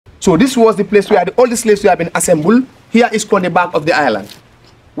So this was the place where all the slaves have been assembled. Here is called the back of the island.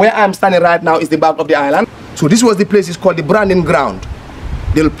 Where I am standing right now is the back of the island. So this was the place is called the branding ground.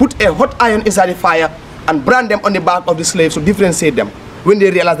 They'll put a hot iron inside the fire and brand them on the back of the slaves to differentiate them when they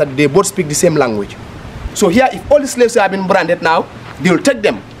realize that they both speak the same language. So here, if all the slaves have been branded now, they'll take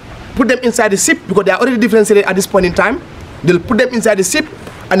them, put them inside the ship because they are already differentiated at this point in time. They'll put them inside the ship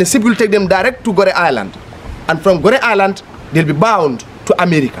and the ship will take them direct to Gore Island. And from Gore Island, they'll be bound to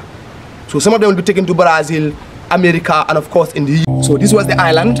America. So some of them will be taken to Brazil, America, and of course in the EU. So this was the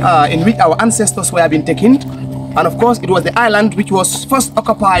island in which our ancestors were being taken. And of course, it was the island which was first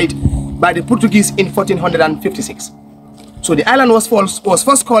occupied by the Portuguese in 1456. So the island was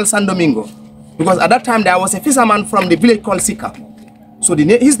first called San Domingo, because at that time there was a fisherman from the village called Sica. So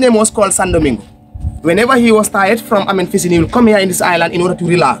his name was called San Domingo. Whenever he was tired from fishing, he would come here in this island in order to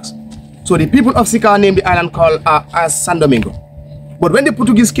relax. So the people of Sica named the island called as San Domingo. But when the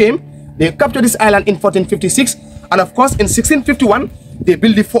Portuguese came, they captured this island in 1456, and of course in 1651 they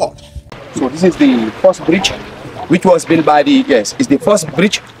built the fort. So this is the first bridge which was built by the it's the first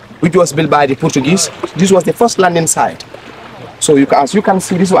bridge which was built by the Portuguese. This was the first landing site. So as you can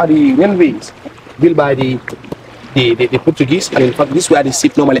see, these are the railways built by the Portuguese, and in fact this where the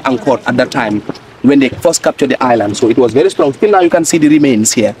ship normally anchored at that time when they first captured the island. So it was very strong. Still now you can see the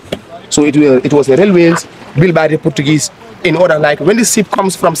remains here. So it was the railways built by the Portuguese in order, like when the ship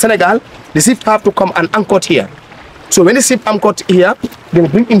comes from Senegal, the ship have to come and anchor here. So when the ship anchored here, they will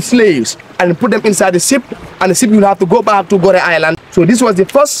bring in slaves and put them inside the ship, and the ship will have to go back to Gore Island. So this was the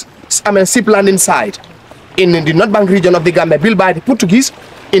first ship landing site in the North Bank region of the Gambia, built by the Portuguese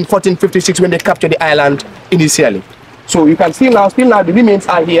in 1456 when they captured the island initially. So you can see now, still now the remains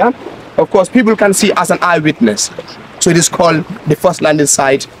are here. Of course, people can see as an eyewitness. So it is called the first landing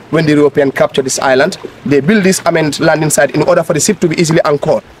site when the European captured this island. They built this landing site in order for the ship to be easily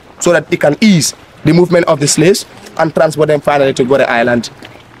anchored, so that it can ease the movement of the slaves and transport them finally to Gore Island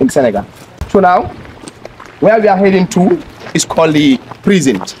in Senegal. So now, where we are heading to is called the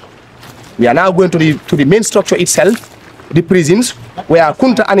prisons. We are now going to the main structure itself, the prisons, where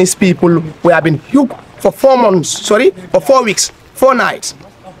Kunta and his people have been hooked for 4 weeks, 4 nights,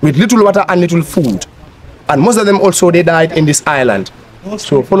 with little water and little food. And most of them also, they died in this island.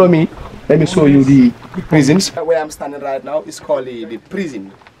 So follow me, let me show you the prisons. Where I'm standing right now is called the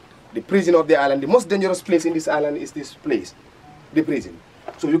prison. The prison of the island. The most dangerous place in this island is this place, the prison.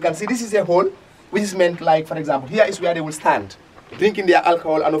 So you can see this is a hole, which is meant, like, for example, here is where they will stand, drinking their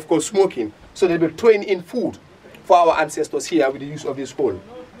alcohol and of course smoking. So they'll be throwing in food for our ancestors here with the use of this hole.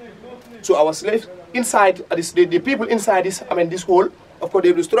 So our slaves inside, the people inside this, this hole, of course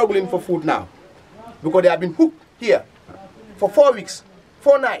they'll be struggling for food now, because they have been hooked here for 4 weeks,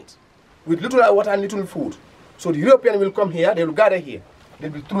 4 nights, with little water and little food. So the European will come here, they will gather here,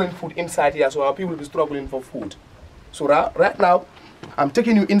 they'll be throwing food inside here, so our people will be struggling for food. So right now, I'm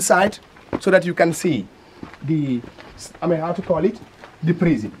taking you inside so that you can see the, how to call it, the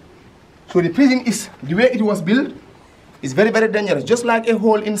prison. So the prison is, the way it was built, is very, very dangerous, just like a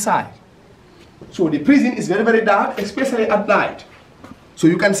hole inside. So the prison is very, very dark, especially at night. So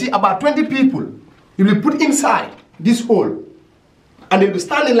you can see about 20 people will be put inside this hole, and they'll be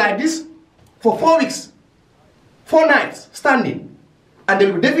standing like this for 4 weeks, 4 nights, standing, and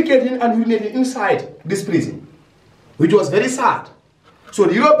they'll be defecating and urinating inside this prison, which was very sad. So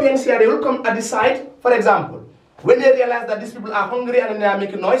the Europeans here, they will come at the side, for example, when they realize that these people are hungry and they are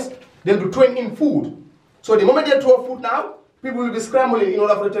making noise, they'll be throwing in food. So the moment they throw food now, people will be scrambling in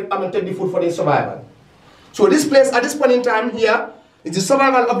order for to take the food for their survival. So this place at this point in time here is the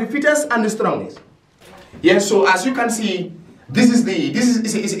survival of the fittest and the strongest. Yes, so as you can see, this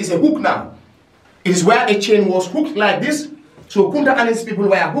is a hook now. It is where a chain was hooked like this. So Kunta and his people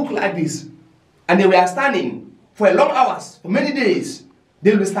were hooked like this, and they were standing for long hours, for many days.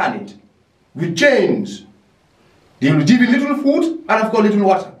 They will be standing with chains. They will give you little food and of course little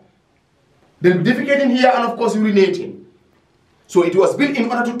water. They will be defecating here and of course urinating. So it was built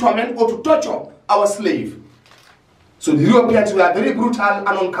in order to torment or to torture our slave. So the Europeans were very brutal and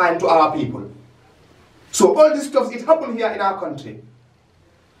unkind to our people. So all this stuff, it happened here in our country.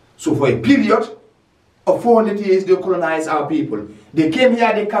 So for a period of 400 years, they colonized our people. They came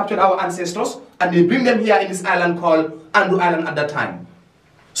here, they captured our ancestors, and they bring them here in this island called Andu Island at that time.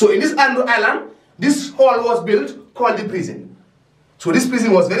 So in this Andu Island, this hall was built called the prison. So this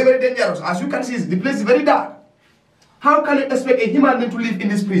prison was very, very dangerous. As you can see, the place is very dark. How can you expect a human being to live in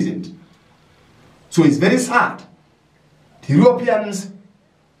this prison? So it's very sad. The Europeans,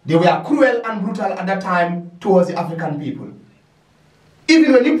 they were cruel and brutal at that time towards the African people.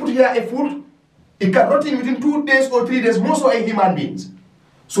 Even when you put here a food, it can rot in within 2 days or 3 days, most of a human beings.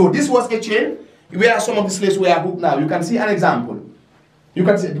 So this was a chain where some of the slaves were hooked now. You can see an example. You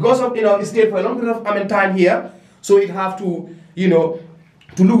can see, because of, it stayed for a long period of time here, so it have to,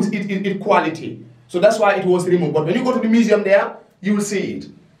 to lose its quality. So that's why it was removed. But when you go to the museum there, you will see it.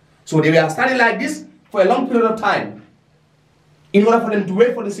 So they were standing like this for a long period of time in order for them to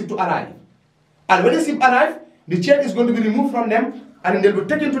wait for the ship to arrive. And when the ship arrives, the chain is going to be removed from them, and then they'll be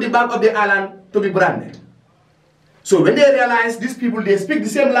taken to the back of the island to be branded. So when they realize these people, they speak the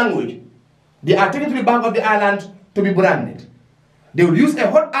same language, they are taken to the back of the island to be branded. They will use a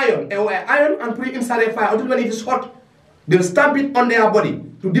hot iron, and put it inside a fire until when it is hot, they'll stamp it on their body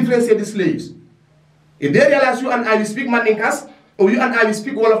to differentiate the slaves. If they realize you and I will speak Mandinkas, or you and I will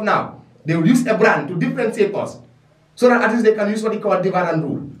speak Wolof now, they will use a brand to differentiate us, so that at least they can use what they call divide and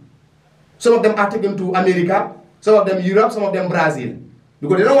rule. Some of them are taken to America, some of them Europe, some of them Brazil,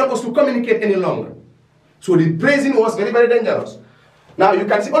 because they don't want us to communicate any longer. So the praising was very, very dangerous. Now you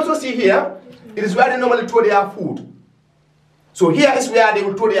can also see here, it is where they normally throw their food. So here is where they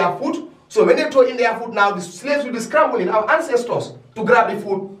will throw their food. So when they throw in their food now, the slaves will be scrambling, our ancestors, to grab the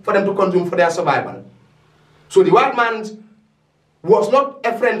food for them to consume for their survival. So the white man was not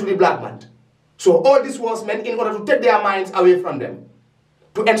a friend to the black man. So all this was meant in order to take their minds away from them,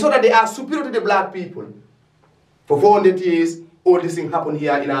 to ensure that they are superior to the black people. For 400 years, all this thing happened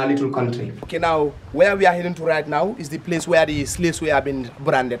here in our little country. Okay, now where we are heading to right now is the place where the slaves were being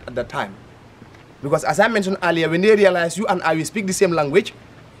branded at that time. Because as I mentioned earlier, when they realize you and I will speak the same language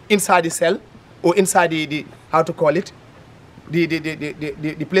inside the cell, or inside the how to call it,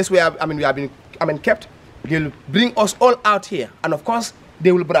 the place where we have been kept, they'll bring us all out here, and of course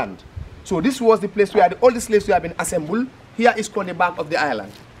they will brand. So this was the place where all the slaves have been assembled. Here is called the back of the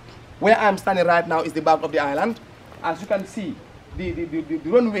island. Where I am standing right now is the back of the island. As you can see, the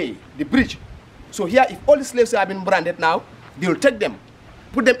runway, the bridge. So here, if all the slaves have been branded now, they will take them,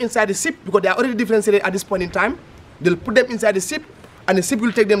 put them inside the ship, because they are already differentiated at this point in time. They'll put them inside the ship, and the ship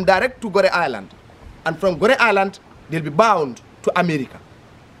will take them direct to Gore Island. And from Gore Island, they'll be bound to America.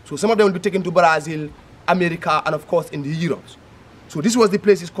 So some of them will be taken to Brazil, America, and of course in the Europe. So this was the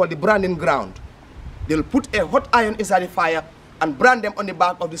place, it's called the branding ground. They'll put a hot iron inside the fire and brand them on the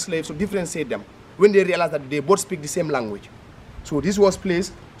back of the slaves to differentiate them when they realize that they both speak the same language. So this was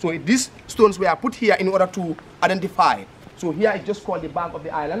placed, so these stones were put here in order to identify. So here it's just called the back of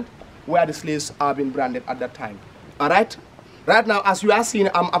the island where the slaves are being branded at that time. All right? Right now, as you are seeing,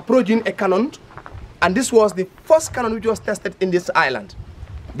 I'm approaching a cannon, and this was the first cannon which was tested in this island.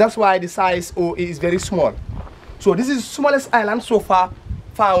 That's why the size is very small. So this is the smallest island so far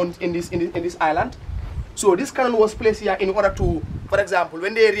found in this island. So this cannon was placed here in order to, for example,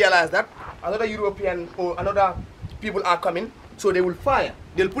 when they realize that another European or another people are coming, so they will fire.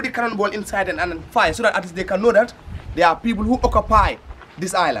 They'll put the cannonball inside and fire, so that at least they can know that there are people who occupy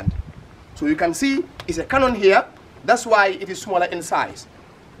this island. So you can see it's a cannon here. That's why it is smaller in size.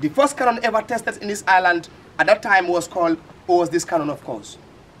 The first cannon ever tested in this island at that time was this cannon, of course.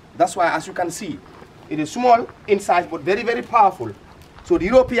 That's why, as you can see, it is small in size but very, very powerful. So the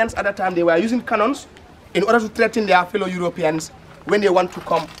Europeans at that time, they were using cannons in order to threaten their fellow Europeans when they want to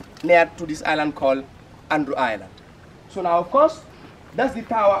come near to this island called Andrew Island. So now, of course, that's the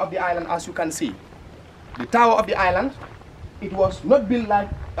tower of the island, as you can see. The tower of the island, it was not built like,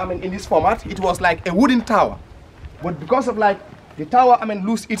 in this format, it was like a wooden tower. But because of the tower,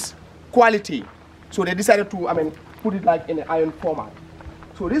 lose its quality, so they decided to, put it like in an iron format.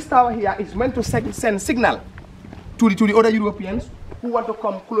 So this tower here is meant to send signal to the other Europeans who want to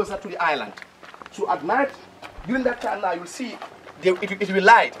come closer to the island. So at night, during that time now, you'll see it will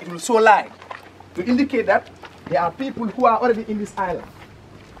light, it will show light to indicate that there are people who are already in this island.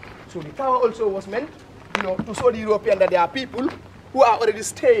 So the tower also was meant, to show the European that there are people who are already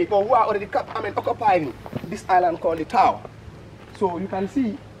staying or who are already occupying this island called the tower. So you can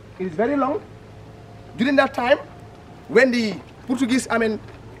see it is very long. During that time, when the Portuguese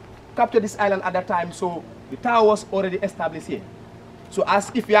captured this island at that time, so the tower was already established here. So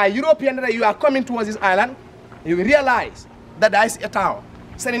as if you are a European that you are coming towards this island, you will realize that there is a tower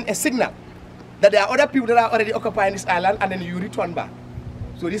sending a signal that there are other people that are already occupying this island, and then you return back.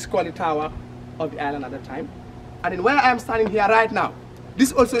 So this is called the tower of the island at that time. And then where I am standing here right now,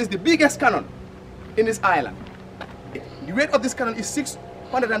 this also is the biggest cannon in this island. The weight of this cannon is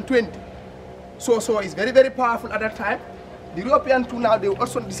 620. So it's very, very powerful at that time. The European too now, they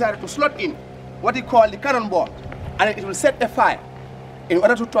also decided to slot in what they call the cannonball, and it will set a fire in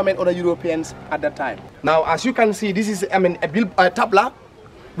order to torment other Europeans at that time. Now, as you can see, this is a tabla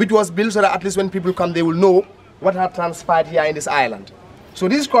which was built so that at least when people come, they will know what had transpired here in this island. So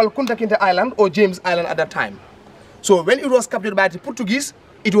this is called Kunta Kinteh Island or James Island at that time. So when it was captured by the Portuguese,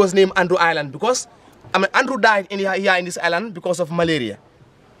 it was named Andrew Island because Andrew died here in this island because of malaria.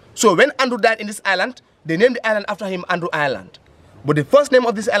 So when Andrew died in this island, they named the island after him Andrew Island. But the first name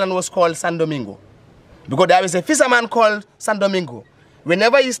of this island was called San Domingo, because there was a fisherman called San Domingo.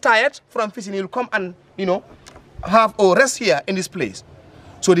 Whenever he's tired from fishing, he'll come and, have a rest here in this place.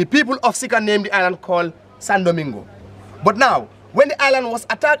 So the people of Sika named the island called San Domingo. But now, when the island was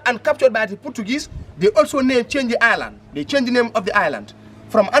attacked and captured by the Portuguese, they also changed the island. They changed the name of the island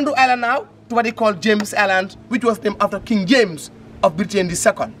from Andrew Island now to what they call James Island, which was named after King James of Britain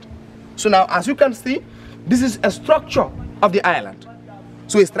II. So now, as you can see, this is a structure of the island.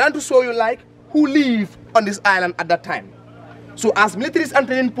 So it's trying to show you like who lived on this island at that time. So as militaries and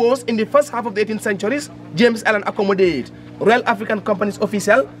trading posts in the first half of the 18th centuries, James Island accommodated Royal African Company's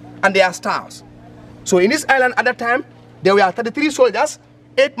officials and their staffs. So in this island at that time, there were 33 soldiers,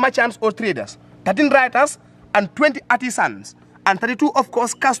 8 merchants or traders, 13 writers, and 20 artisans, and 32, of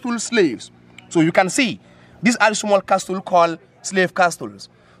course, castle slaves. So you can see, these are small castles called slave castles.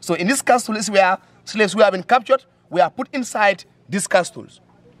 So in this castle is where slaves who have been captured were put inside these castles.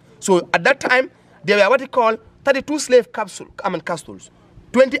 So at that time, there were what they call 32 slave castles,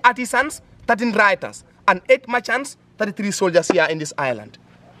 20 artisans, 13 writers, and 8 merchants, 33 soldiers here in this island.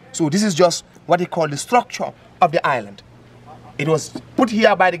 So this is just what they call the structure of the island. It was put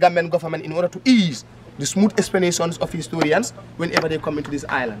here by the Gambian government in order to ease the smooth explanations of historians whenever they come into this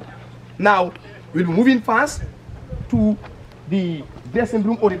island. Now, we'll be moving fast to the dressing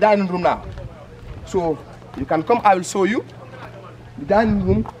room or the dining room now. So you can come, I will show you the dining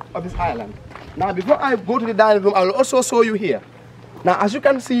room of this island. Now, before I go to the dining room, I will also show you here. Now, as you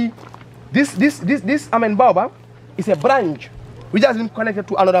can see, this baobab is a branch which has been connected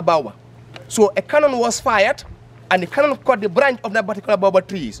to another baobab. So a cannon was fired, and the cannon caught the branch of that particular baobab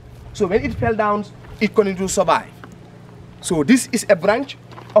trees. So when it fell down, it continued to survive. So this is a branch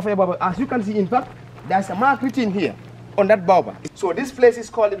of a baobab. As you can see, in fact, there's a mark written here on that baobab. So this place is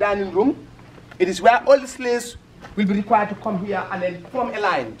called the dining room. It is where all the slaves will be required to come here and then form a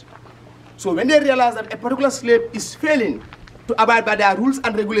line. So when they realize that a particular slave is failing to abide by their rules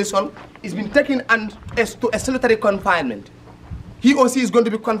and regulations, is been taken to a solitary confinement. He or she is going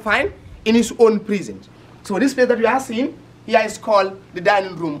to be confined in his own prison. So this place that we are seeing here is called the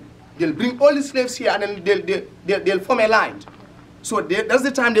dining room. They'll bring all the slaves here and then they'll form a line. So that's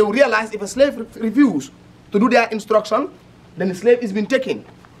the time they will realize if a slave refuses to do their instruction, then the slave is being taken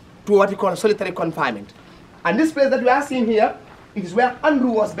to what we call solitary confinement. And this place that we are seeing here, it is where Andrew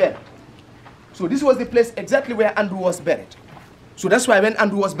was buried. So this was the place exactly where Andrew was buried. So that's why when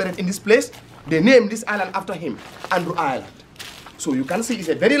Andrew was buried in this place, they named this island after him, Andrew Island. So you can see it's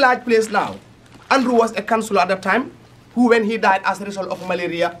a very large place now. Andrew was a counselor at that time, who when he died as a result of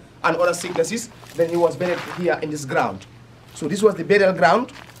malaria and other sicknesses, then he was buried here in this ground. So this was the burial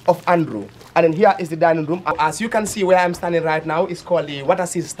ground of Andrew. And then here is the dining room. As you can see where I'm standing right now, is called the water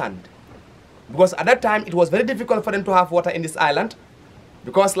sea stand. Because at that time, it was very difficult for them to have water in this island,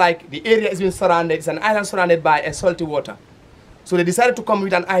 because like the area is being surrounded, it's an island surrounded by a salty water. So they decided to come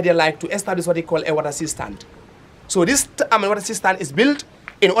with an idea like to establish what they call a water sea stand. So this water sea stand is built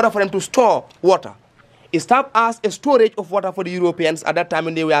in order for them to store water. It served as a storage of water for the Europeans at that time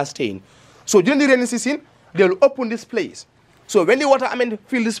when they were staying. So during the rainy season, they will open this place. So when the water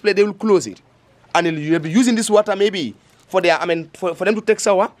fill this place, they will close it. And you'll be using this water maybe for their for them to take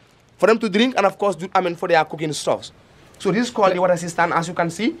shower, for them to drink, and of course for their cooking stuffs. So this is called the water sea stand. As you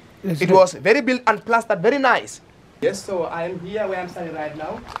can see, it was very built and plastered, very nice. Yes, so I am here where I'm standing right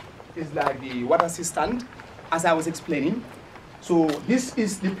now. It's like the water sea stand, as I was explaining. So this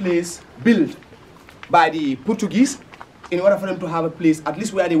is the place built by the Portuguese in order for them to have a place at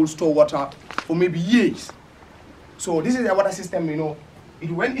least where they will store water for maybe years. So this is a water system,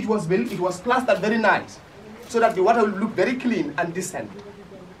 when it was built, it was plastered very nice, so that the water will look very clean and decent.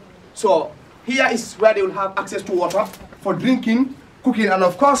 So here is where they will have access to water for drinking, cooking, and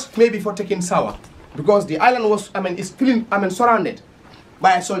of course maybe for taking shower, because the island was surrounded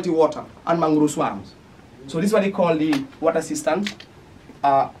by salty water and mangrove swamps. So this is what they call the water system.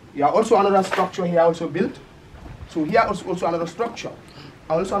 Also another structure here also built. So here also another structure,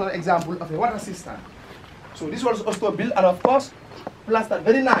 also another example of a water system. So this was also built and of course plastered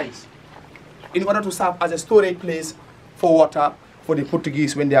very nice in order to serve as a storage place for water for the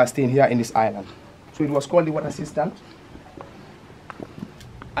Portuguese when they are staying here in this island. So it was called the water system.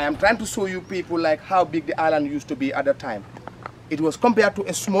 I am trying to show you people like how big the island used to be at that time. It was compared to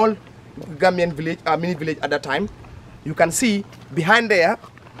a small Gambian village, mini village at that time. You can see behind there,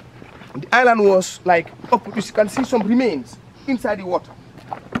 the island was like up. You can see some remains inside the water.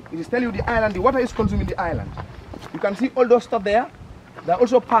 It is telling you the island, the water is consuming the island. You can see all those stuff there. They are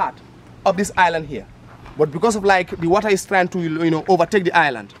also part of this island here. But because of like the water is trying to overtake the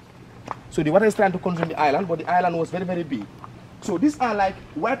island. So the water is trying to consume the island, but the island was very, very big. So these are like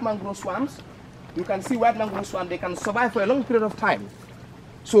white mangrove swamps. You can see white mangrove swamps, they can survive for a long period of time.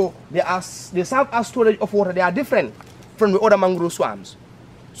 So they serve as storage of water. They are different from the other mangrove swamps.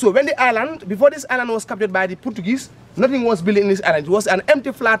 So when the island, before this island was captured by the Portuguese, nothing was built in this island. It was an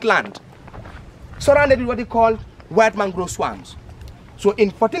empty flat land, surrounded with what they called white mangrove swamps. So in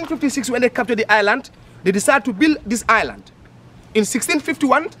 1456, when they captured the island, they decided to build this island. In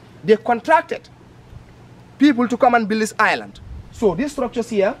 1651, they contracted people to come and build this island. So these structures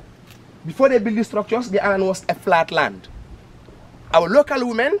here, before they built these structures, the island was a flat land. Our local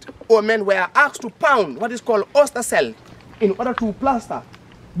women or men were asked to pound what is called oyster shell in order to plaster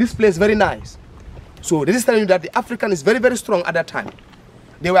this place very nice. So this is telling you that the African is very, very strong at that time.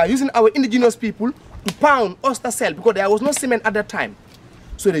 They were using our indigenous people to pound oyster shell because there was no cement at that time.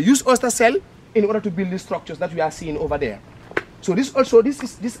 So they used oyster shell in order to build these structures that we are seeing over there. So these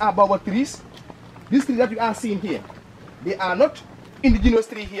are baobab trees. These trees that you are seeing here, they are not indigenous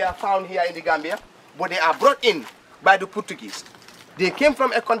trees here found here in the Gambia, but they are brought in by the Portuguese. They came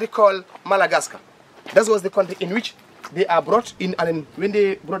from a country called Madagascar. That was the country in which they are brought in, and when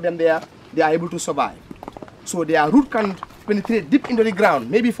they brought them there, they are able to survive. So their root can penetrate deep into the ground,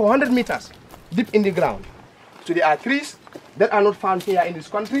 maybe 400 meters deep in the ground. So there are trees that are not found here in this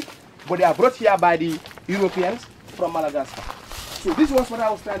country, but they are brought here by the Europeans from Madagascar. So this was what I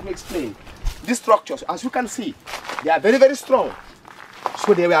was trying to explain. These structures, as you can see, they are very, very strong.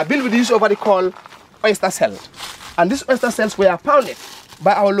 So they were built with the use of what they call oyster shells. And these oyster shells were pounded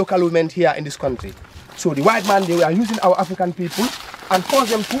by our local women here in this country. So the white man, they were using our African people and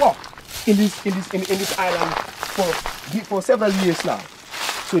forced them to work in this island for several years now.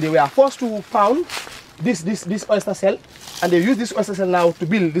 So they were forced to pound this oyster shell, and they use this oyster shell now to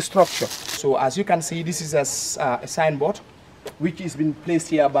build this structure. So as you can see, this is a signboard which has been placed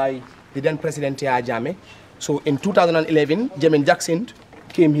here by the then President Yahya Jammeh. So in 2011, Jermaine Jackson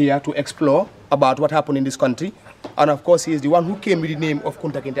came here to explore about what happened in this country. And of course, he is the one who came with the name of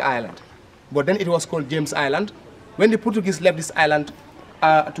Kunta Kinteh Island. But then it was called James Island. When the Portuguese left this island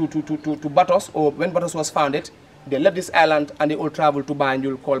to Batos, or when Batos was founded, they left this island and they all traveled to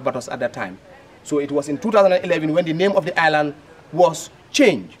Banjul, called Batos at that time. So it was in 2011 when the name of the island was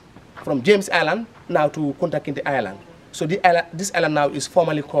changed from James Island now to Kunta Kinteh Island. So this island now is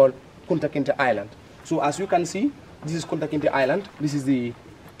formally called Kunta Kinteh Island. So as you can see, this is Kunta Kinteh Island. This is the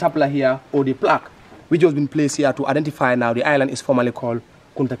tabla here, or the plaque, which has been placed here to identify now the island is formally called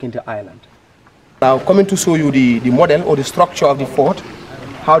Kunta Kinteh Island. Now coming to show you the model or the structure of the fort,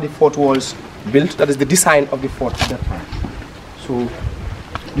 how the fort was built, that is the design of the fort at that time. So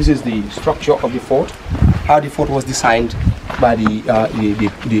this is the structure of the fort, how the fort was designed by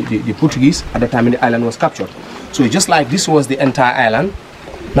the Portuguese at the time when the island was captured. So just like this was the entire island.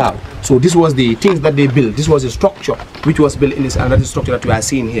 Now, so this was the things that they built. This was the structure which was built in this island. That is the structure that we are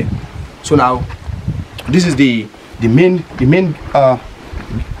seeing here. So now, this is the main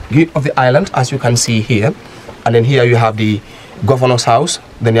gate of the island, as you can see here. And then here you have the governor's house.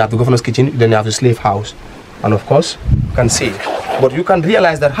 Then you have the governor's kitchen. Then you have the slave house. And of course, you can see. But you can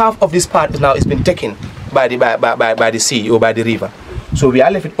realize that half of this part is now has been taken by the sea or by the river. So we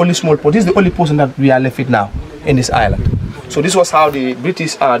are left with only small portion. This is the only portion that we are left with now in this island. So this was how the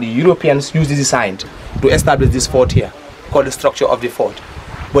British, the Europeans used this design to establish this fort here, called the structure of the fort.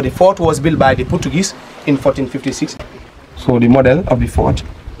 But the fort was built by the Portuguese in 1456. So the model of the fort,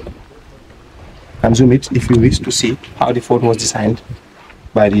 you can zoom it if you wish to see how the fort was designed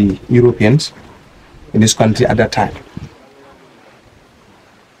by the Europeans in this country at that time.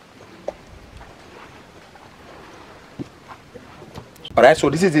 Alright, so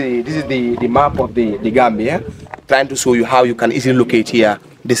this is the map of the Gambia, trying to show you how you can easily locate here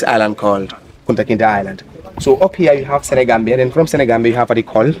this island called Kunta Kinteh Island. So up here you have Senegambia, then from Senegambia you have what you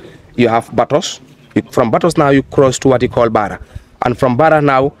call, you have Batos. From Batos now you cross to what you call Bara. And from Bara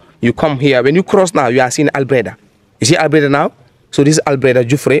now you come here. When you cross now you are seeing Albreda. You see Albreda now? So this is Albreda,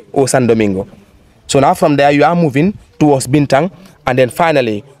 Juffure or San Domingo. So now from there you are moving towards Bintang, and then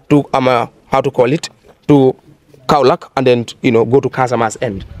finally to to Kaulak, and then go to Casamas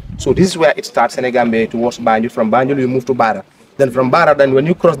end. So this is where it starts, Senegambia towards Banjul. From Banjul you move to Bara. Then from Bara, then when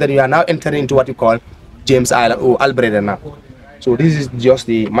you cross, then you are now entering into what you call James Island or Albreda now. So this is just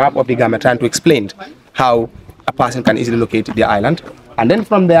the map of the Gambia trying to explain how a person can easily locate the island. And then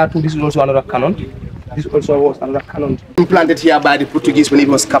from there to this is also another cannon. This also was another cannon implanted here by the Portuguese when it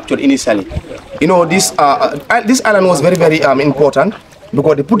was captured initially. This island was very, very important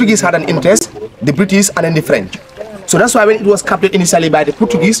because the Portuguese had an interest, the British and then the French. So that's why when it was captured initially by the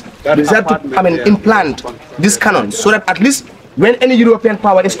Portuguese, they decided to implant these cannons so that at least when any European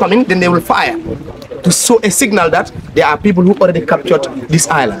power is coming, then they will fire to show a signal that there are people who already captured this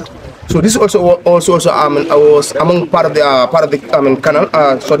island. So this also was among part of the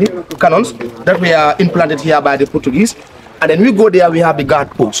cannons that were implanted here by the Portuguese. And then we go there, we have the guard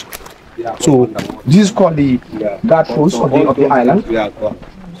post. So this is called the guard post of the island.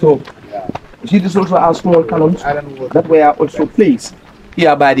 So this is also our small cannons that were also placed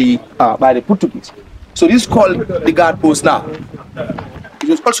here by the Portuguese. So this is called the guard post now. It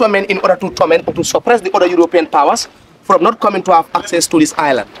was also meant in order to torment or to suppress the other European powers from not coming to have access to this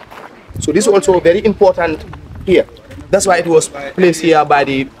island. So this is also very important here. That's why it was placed here by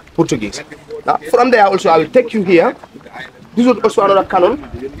the Portuguese. Now from there also I will take you here. This was also another cannon,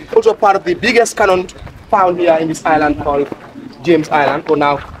 also part of the biggest cannon found here in this island called James Island, or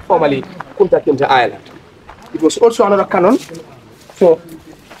now formerly Kunta Kinteh Island. It was also another cannon. So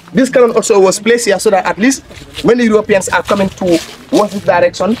this cannon also was placed here so that at least when the Europeans are coming towards this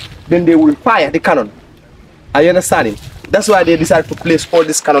direction, then they will fire the cannon. Are you understanding? That's why they decided to place all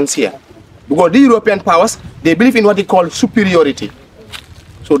these cannons here. Because the European powers, they believe in what they call superiority.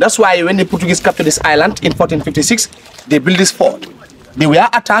 So that's why when the Portuguese captured this island in 1456, they built this fort. They were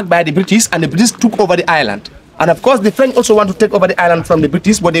attacked by the British and the British took over the island. And of course the French also want to take over the island from the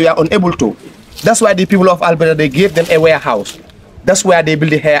British, but they were unable to. That's why the people of Alberta, they gave them a warehouse. That's where they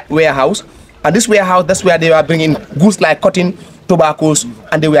built the warehouse. And this warehouse, that's where they were bringing goods like cotton, tobaccos,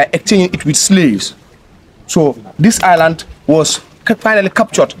 and they were exchanging it with slaves. So this island was finally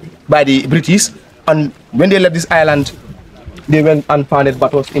captured by the British, and when they left this island, they went and founded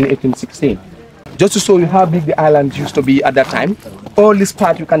battles in 1816. Just to show you how big the island used to be at that time, all this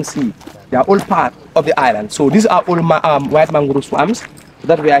part you can see, they are all part of the island. So these are all white mangrove swamps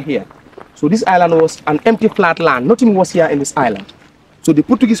that were here. So this island was an empty flat land, nothing was here in this island. So the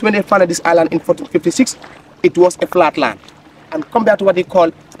Portuguese, when they founded this island in 1456, it was a flat land, and compared to what they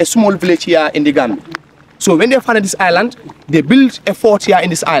call a small village here in the Gambia. So when they founded this island, they built a fort here in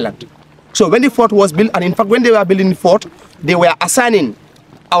this island. So when the fort was built, and in fact when they were building the fort, they were assigning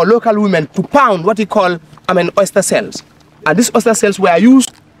our local women to pound what we call oyster shells. And these oyster shells were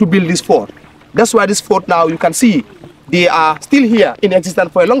used to build this fort. That's why this fort now, you can see, they are still here in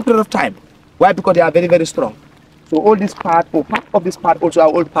existence for a long period of time. Why? Because they are very, very strong. So all this part, or part of this part also are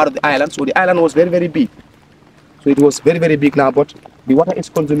all part of the island. So the island was very, very big. So it was very, very big now, but the water is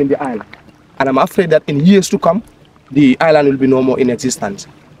consuming the island. And I'm afraid that in years to come, the island will be no more in existence.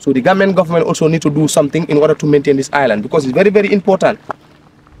 So the Gambian government also need to do something in order to maintain this island, because it's very, very important.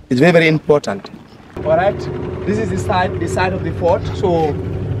 It's very, very important. All right, this is the side of the fort. So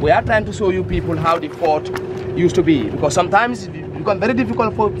we are trying to show you people how the fort used to be, because sometimes it becomes very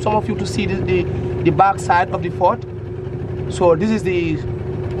difficult for some of you to see the back side of the fort. So this is the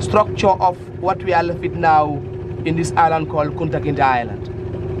structure of what we are left with now in this island called Kunta Kinteh Island.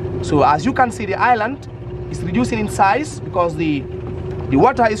 So as you can see, the island is reducing in size because the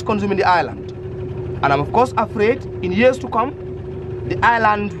water is consuming the island. And I'm of course afraid in years to come, the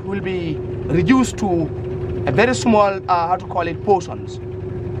island will be reduced to a very small, portions.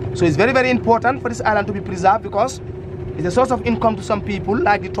 So it's very, very important for this island to be preserved, because it's a source of income to some people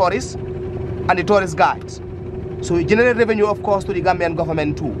like the tourists and the tourist guides. So it generates revenue, of course, to the Gambian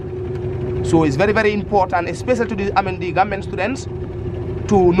government too. So it's very, very important, especially to the Gambian students,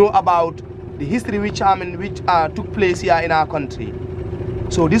 to know about the history which took place here in our country.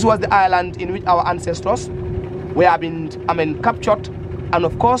 So this was the island in which our ancestors were been captured and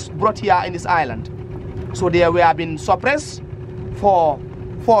of course brought here in this island. So they were being suppressed for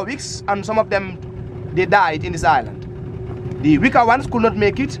 4 weeks, and some of them, they died in this island. The weaker ones could not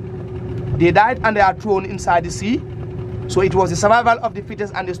make it. They died and they are thrown inside the sea. So it was the survival of the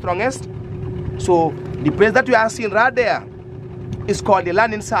fittest and the strongest. So the place that you are seeing right there is called the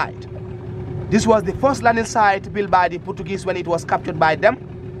landing site. This was the first landing site built by the Portuguese when it was captured by them.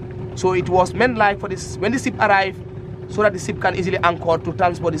 So it was meant like for this, when the ship arrived, so that the ship can easily anchor to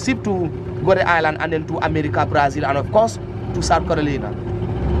transport the ship to Gorée Island and then to America, Brazil, and of course to South Carolina.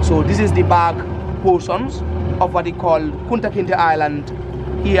 So this is the back portions of what they call Kunta Kinteh Island,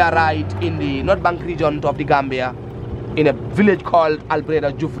 here right in the North Bank region of the Gambia, in a village called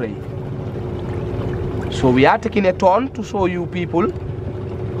Alberta, Juffure. So we are taking a turn to show you people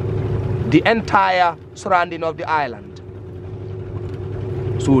the entire surrounding of the island.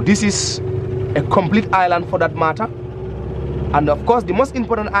 So this is a complete island for that matter, and of course the most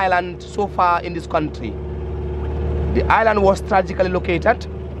important island so far in this country. The island was strategically located.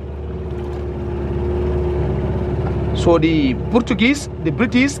 So the Portuguese, the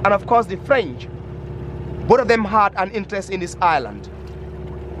British, and of course the French both of them had an interest in this island,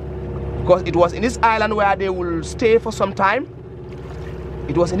 because it was in this island where they will stay for some time.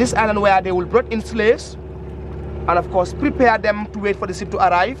 It was in this island where they will brought in slaves and of course prepare them to wait for the ship to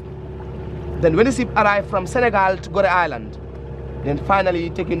arrive. Then when the ship arrived from Senegal to Gorée Island, then finally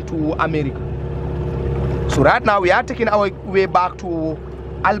taken to America. So right now we are taking our way back to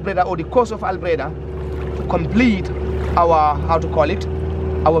Albreda, or the coast of Albreda, to complete our, how to call it,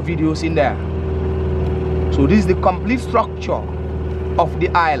 our videos in there. So this is the complete structure of the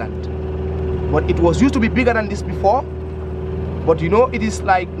island. But it was used to be bigger than this before, but you know, it is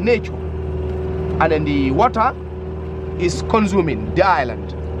like nature. And then the water is consuming the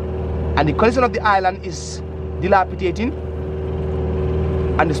island. And the condition of the island is dilapidating.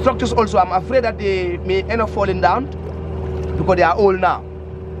 And the structures also, I'm afraid that they may end up falling down because they are old now.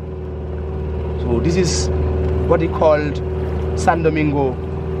 So this is what they called San Domingo,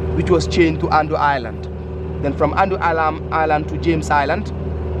 which was changed to Ando Island. Then from Ando Island to James Island.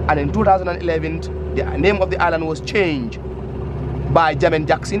 And in 2011, the name of the island was changed by Jermaine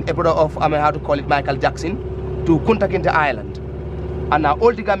Jackson, a brother of, Michael Jackson, to Kunta Kinteh Island. And now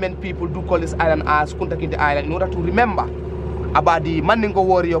all the Gambian people do call this island as Kunta Kinteh Island in order to remember about the Mandingo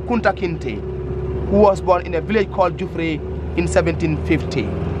warrior Kunta Kinteh, who was born in a village called Juffure in 1750.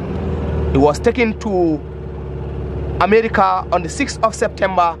 He was taken to America on the 6th of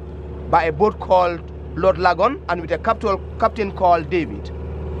September by a boat called Lord Lagon and with a captain called David.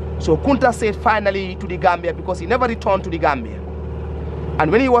 So Kunta said finally to the Gambia, because he never returned to the Gambia.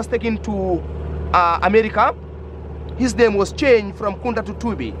 And when he was taken to America, his name was changed from Kunta to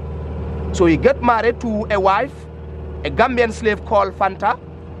Tubi. So he got married to a wife, a Gambian slave called Fanta,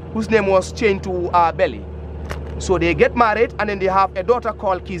 whose name was changed to Belly. So they get married, and then they have a daughter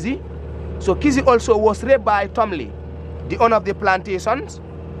called Kizzy. So Kizzy also was raped by Tomley, the owner of the plantations.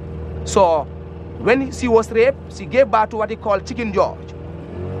 So when she was raped, she gave birth to what he called Chicken George.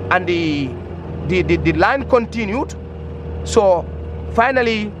 And the line continued. So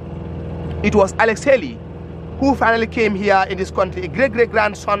finally, it was Alex Haley who finally came here in this country, a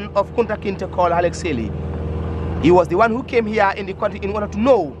great-great-grandson of Kunta Kinteh called Alex Haley. He was the one who came here in the country in order to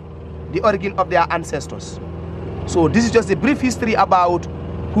know the origin of their ancestors. So this is just a brief history about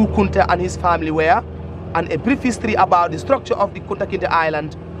who Kunta and his family were, and a brief history about the structure of the Kunta Kinteh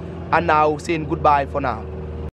Island, and now saying goodbye for now.